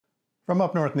From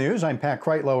Up North News, I'm Pat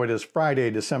Kreitlow. It is Friday,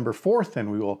 December 4th,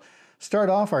 and we will start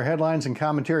off our headlines and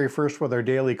commentary first with our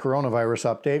daily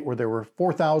coronavirus update, where there were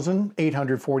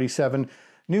 4,847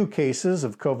 new cases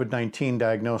of COVID-19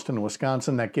 diagnosed in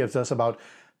Wisconsin. That gives us about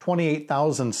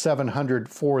 28,700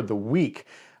 for the week.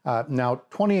 Now,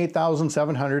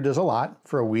 28,700 is a lot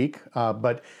for a week,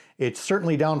 but it's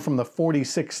certainly down from the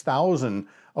 46,000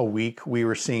 a week we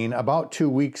were seeing about 2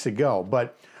 weeks ago.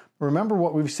 But remember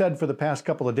what we've said for the past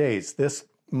couple of days. This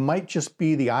might just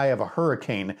be the eye of a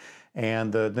hurricane,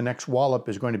 and the next wallop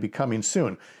is going to be coming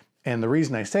soon. And the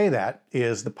reason I say that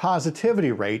is the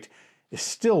positivity rate is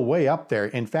still way up there.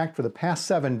 In fact, for the past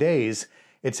 7 days,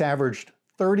 it's averaged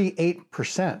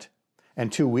 38%.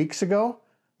 And 2 weeks ago,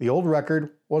 the old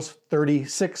record was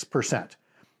 36%.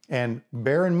 And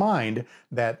bear in mind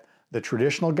that the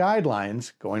traditional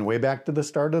guidelines, going way back to the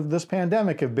start of this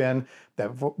pandemic, have been that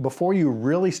before you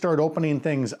really start opening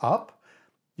things up,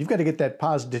 you've got to get that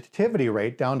positivity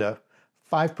rate down to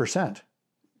 5%.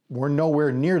 We're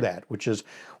nowhere near that, which is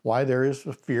why there is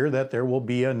a fear that there will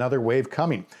be another wave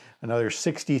coming. Another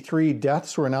 63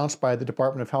 deaths were announced by the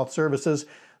Department of Health Services.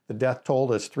 The death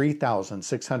toll is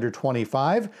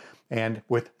 3,625. And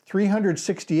with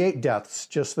 368 deaths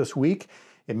just this week,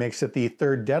 it makes it the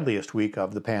third deadliest week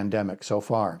of the pandemic so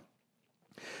far.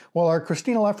 Well, our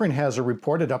Christina Leffering has a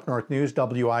report at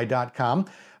upnorthnewswi.com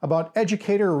about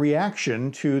educator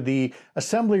reaction to the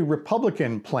Assembly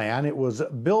Republican plan. It was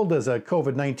billed as a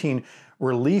COVID-19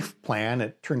 relief plan.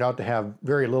 It turned out to have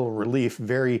very little relief,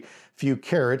 very few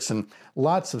carrots and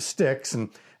lots of sticks. And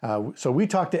so we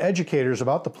talked to educators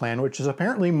about the plan, which is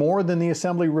apparently more than the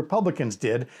Assembly Republicans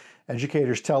did.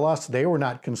 Educators tell us they were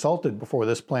not consulted before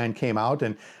this plan came out,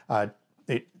 and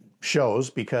it shows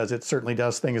because it certainly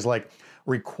does things like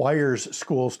requires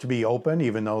schools to be open,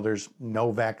 even though there's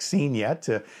no vaccine yet,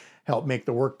 to help make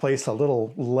the workplace a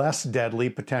little less deadly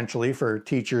potentially for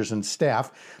teachers and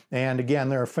staff. And again,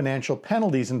 there are financial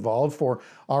penalties involved for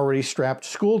already strapped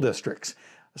school districts.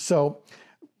 So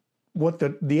what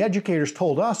the educators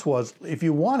told us was, if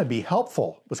you want to be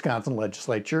helpful, Wisconsin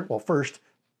legislature, well, first,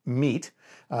 meet.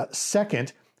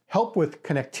 Second, help with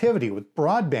connectivity, with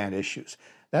broadband issues.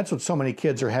 That's what so many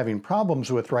kids are having problems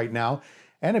with right now.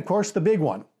 And of course, the big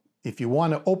one, if you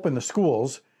want to open the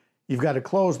schools, you've got to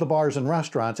close the bars and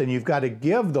restaurants, and you've got to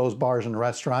give those bars and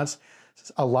restaurants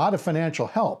a lot of financial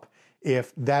help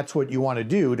if that's what you want to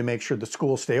do to make sure the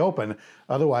schools stay open.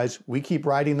 Otherwise, we keep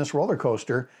riding this roller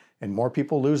coaster and more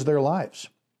people lose their lives.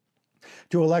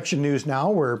 To election news now,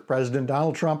 where President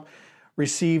Donald Trump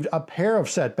received a pair of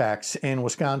setbacks in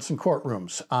Wisconsin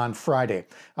courtrooms on Friday.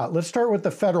 Let's start with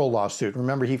the federal lawsuit.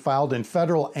 Remember, he filed in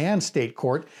federal and state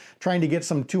court trying to get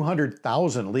some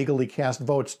 200,000 legally cast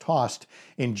votes tossed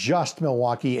in just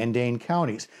Milwaukee and Dane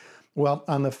counties. Well,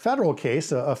 on the federal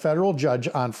case, a federal judge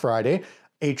on Friday,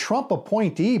 a Trump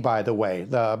appointee, by the way,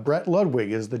 Brett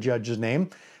Ludwig is the judge's name,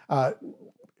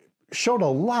 showed a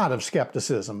lot of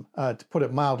skepticism, to put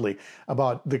it mildly,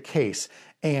 about the case.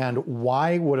 And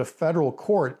why would a federal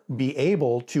court be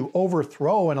able to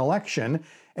overthrow an election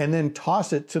and then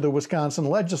toss it to the Wisconsin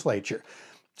legislature?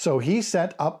 So he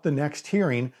set up the next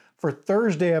hearing for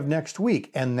Thursday of next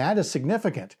week. And that is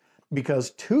significant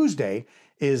because Tuesday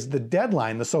is the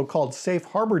deadline, the so-called safe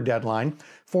harbor deadline,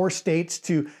 for states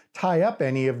to tie up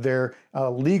any of their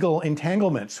legal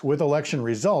entanglements with election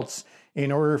results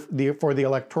in order for the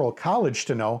Electoral College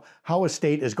to know how a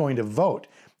state is going to vote.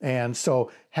 And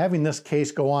so having this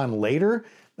case go on later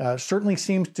certainly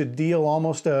seems to deal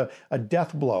almost a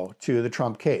death blow to the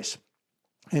Trump case.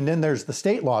 And then there's the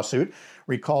state lawsuit.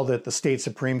 Recall that the state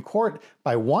Supreme Court,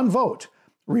 by one vote,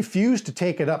 refused to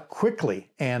take it up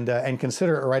quickly and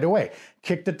consider it right away.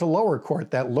 Kicked it to lower court.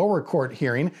 That lower court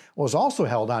hearing was also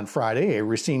held on Friday. A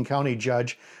Racine County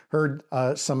judge heard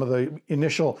some of the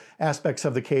initial aspects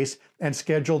of the case and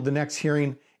scheduled the next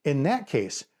hearing in that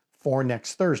case for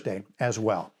next Thursday as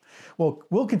well. Well,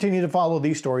 we'll continue to follow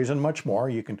these stories and much more.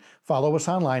 You can follow us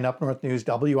online,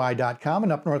 upnorthnewswi.com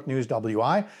and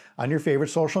upnorthnewswi on your favorite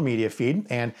social media feed.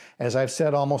 And as I've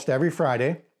said almost every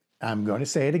Friday, I'm going to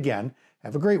say it again.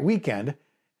 Have a great weekend.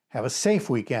 Have a safe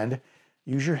weekend.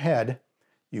 Use your head,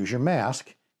 use your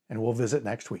mask, and we'll visit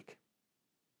next week.